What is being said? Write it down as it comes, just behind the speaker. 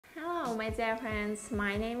Hello my dear friends,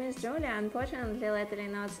 my name is Julia. Unfortunately, lately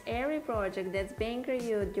not every project that's being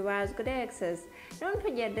reviewed gives good access. Don't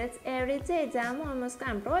forget that every day demo must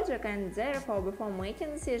come project, and therefore before making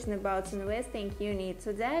a decision about investing you need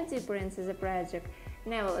to dive deeper into the project.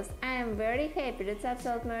 Nevertheless, I am very happy that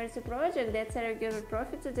Absolute Merit project that's a regular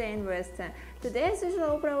profit to the investor. Today's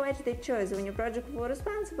visual provides the choice when your project for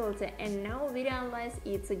responsibility, and now we realize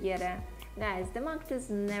it together. Guys, the market is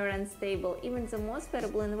never unstable. Even the most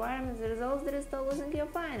favorable environment results there is still losing your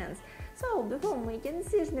finance. So, before making a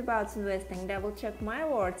decision about investing, double check my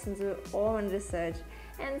words in your own research.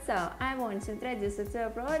 And so, I want to introduce you to a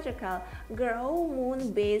project called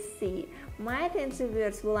GrowMoonBSC. My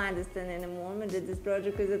interviewers will understand in a moment that this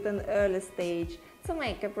project is at an early stage. To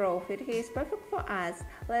make a profit, he is perfect for us.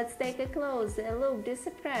 Let's take a closer look at this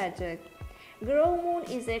project. GrowMoon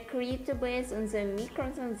is a crypto based on the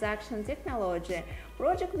microtransaction technology.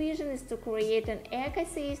 Project vision is to create an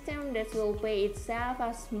ecosystem that will pay itself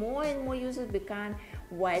as more and more users become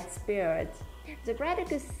widespread. The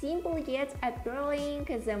product is simple yet appealing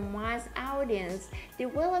as a mass audience,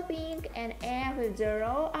 developing an app with the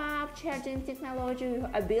roll-up charging technology with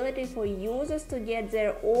ability for users to get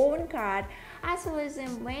their own card, as well as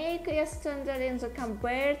make a standard in the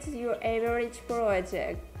compared to your average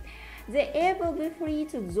project. The app will be free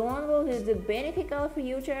to download with the beneficial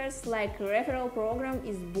features like referral program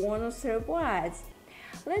is bonus rewards.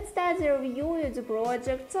 Let's start the review with the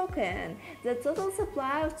project token. The total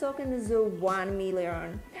supply of token is 1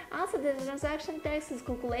 million. Also, the transaction tax is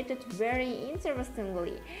calculated very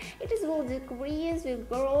interestingly. It will decrease with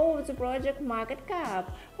growth of the project market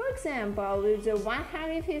cap. For example, with the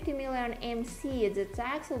 150 million MC, the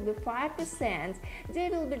tax will be 5%. They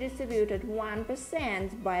will be distributed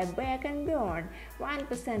 1% buyback and burn,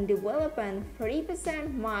 1% development,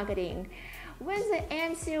 3% marketing. When the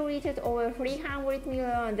MC reaches over 300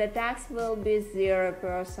 million, the tax will be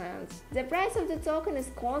 0%. The price of the token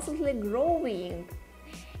is constantly growing.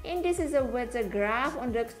 And this is what the graph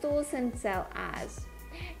on the tools and tell us.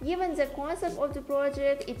 Given the concept of the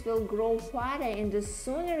project, it will grow further, and the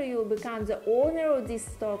sooner you become the owner of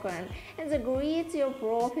this token, and the greater your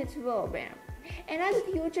profit will be. Another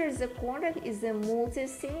feature of the contract is the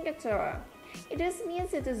multi-signature. It just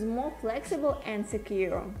means it is more flexible and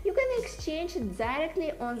secure. You can exchange it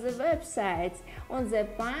directly on the website, on the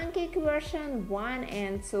Pancake version 1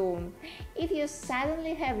 and 2. If you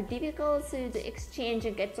suddenly have difficulty with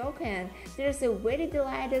exchanging a token, there is a very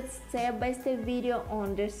detailed step-by-step video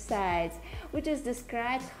on the site, which is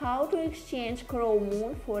described how to exchange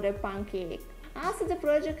GrowMoon for the Pancake. Also, the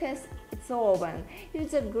project has its own.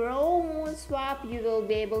 With the GrowMoon Swap, you will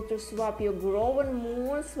be able to swap your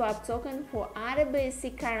GrowMoon Swap token for other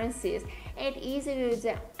basic currencies and easily with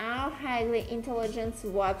our highly intelligent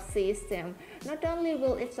swap system. Not only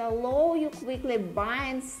will it allow you quickly buy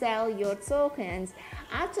and sell your tokens,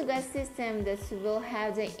 after the system that will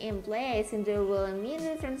have them in place, and there will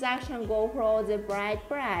immediately transaction go for the right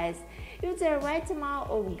price. Use the right amount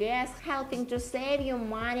of gas, helping to save you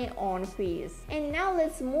money on fees. And now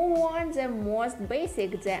let's move on to the most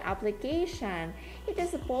basic, the application. It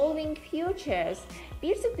is the following features: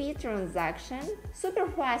 peer-to-peer transaction, super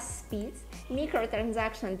fast speeds,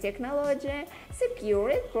 microtransaction technology,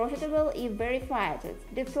 secure, profitable if verified.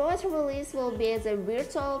 The first release will be the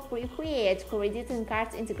virtual prepaid credit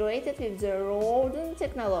cards integrated with the Rodent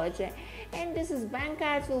technology, and this bank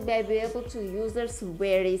cards will be available to users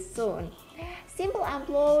very soon. Simple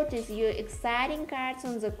upload is your exciting cards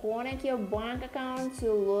on the connect your bank account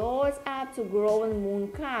to load up to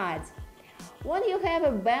GrowMoon cards. When you have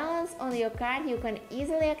a balance on your card, you can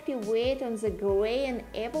easily activate on the Gray and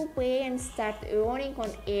Apple Pay and start earning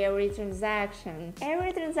on every transaction.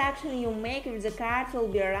 Every transaction you make with the card will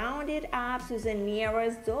be rounded up to the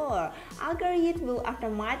nearest dollar. Algorithm will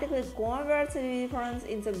automatically convert the difference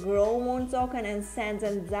into GrowMoon token and send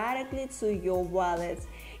them directly to your wallet.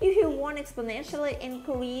 If you want to exponentially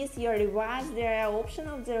increase your rewards, there are options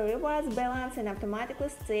of the rewards balance and automatically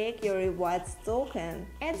stake your rewards token.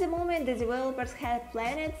 At the moment, the developers have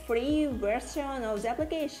planned free version of the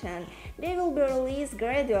application. They will be released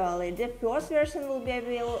gradually. The first version will be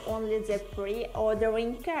available only the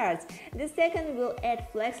pre-ordering cards. The second will add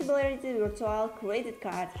flexibility to virtual credit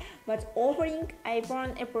cards, but offering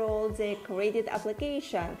upon approval the credit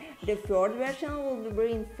application. The third version will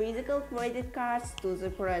bring physical credit cards to the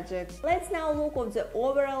project. Let's now look at the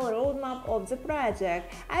overall roadmap of the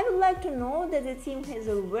project. I would like to note that the team has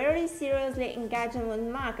a very seriously engaged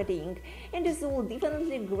in marketing, and this will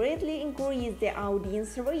definitely greatly increase the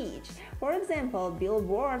audience reach. For example,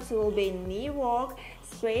 billboards will be in New York,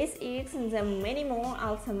 SpaceX, and many more.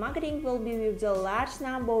 Also, marketing will be with a large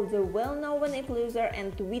number of the well-known influencers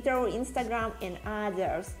and Twitter, Instagram, and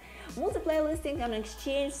others. Multiple listing and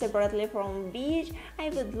exchange separately from which I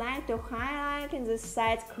would like to highlight in the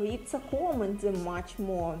site crypto.com and much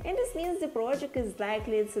more. And this means the project is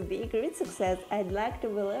likely to be a great success. I'd like to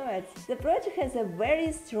believe it. The project has a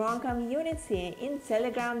very strong community. In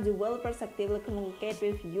Telegram, developers actively communicate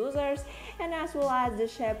with users and as well as they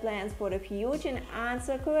share plans for the future and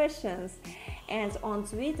answer questions. And on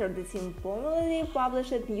Twitter, the team formally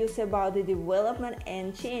published news about the development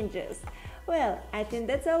and changes. Well, I think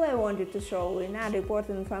that's all I wanted to show you. Another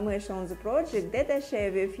important information on the project that I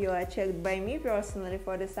share with you are checked by me personally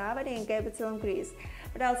for the salary and capital increase.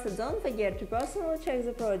 But also don't forget to personally check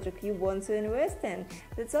the project you want to invest in.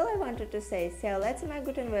 That's all I wanted to say. See you later, my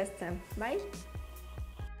good investor. Bye!